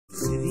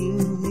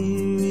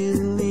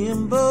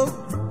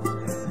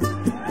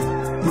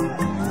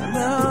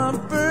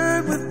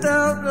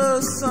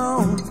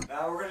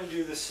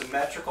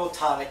Symmetrical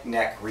tonic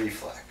neck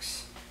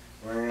reflex.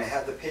 We're going to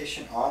have the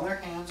patient on their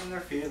hands and their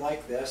feet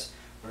like this.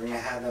 We're going to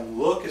have them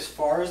look as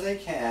far as they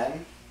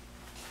can.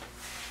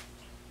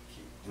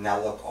 Now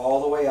look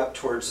all the way up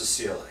towards the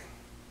ceiling.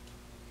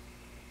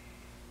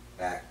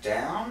 Back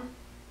down.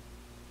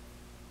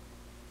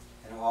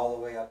 And all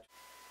the way up.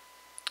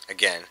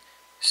 Again,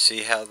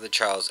 see how the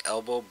child's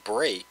elbow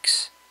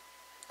breaks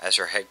as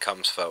her head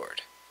comes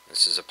forward.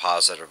 This is a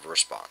positive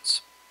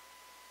response.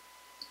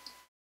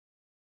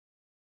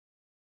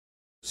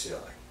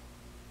 Ceiling.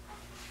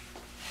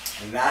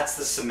 And that's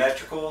the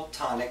symmetrical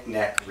tonic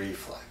neck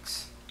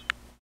reflex.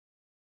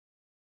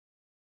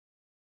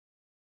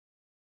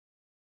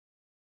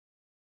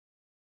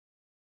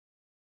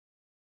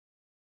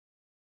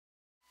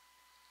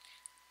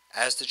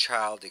 As the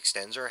child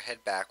extends her head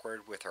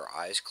backward with her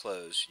eyes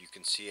closed, you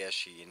can see as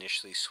she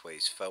initially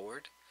sways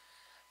forward,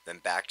 then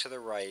back to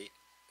the right,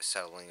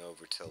 settling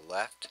over to the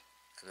left,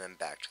 and then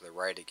back to the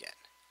right again.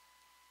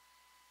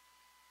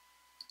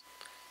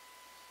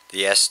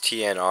 The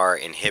STNR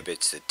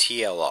inhibits the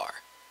TLR.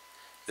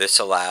 This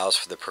allows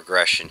for the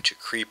progression to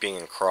creeping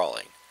and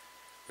crawling,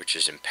 which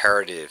is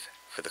imperative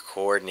for the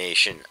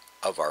coordination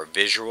of our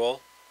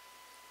visual,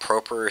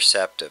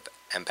 proprioceptive,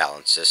 and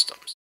balance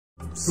systems.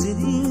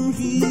 Sitting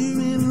here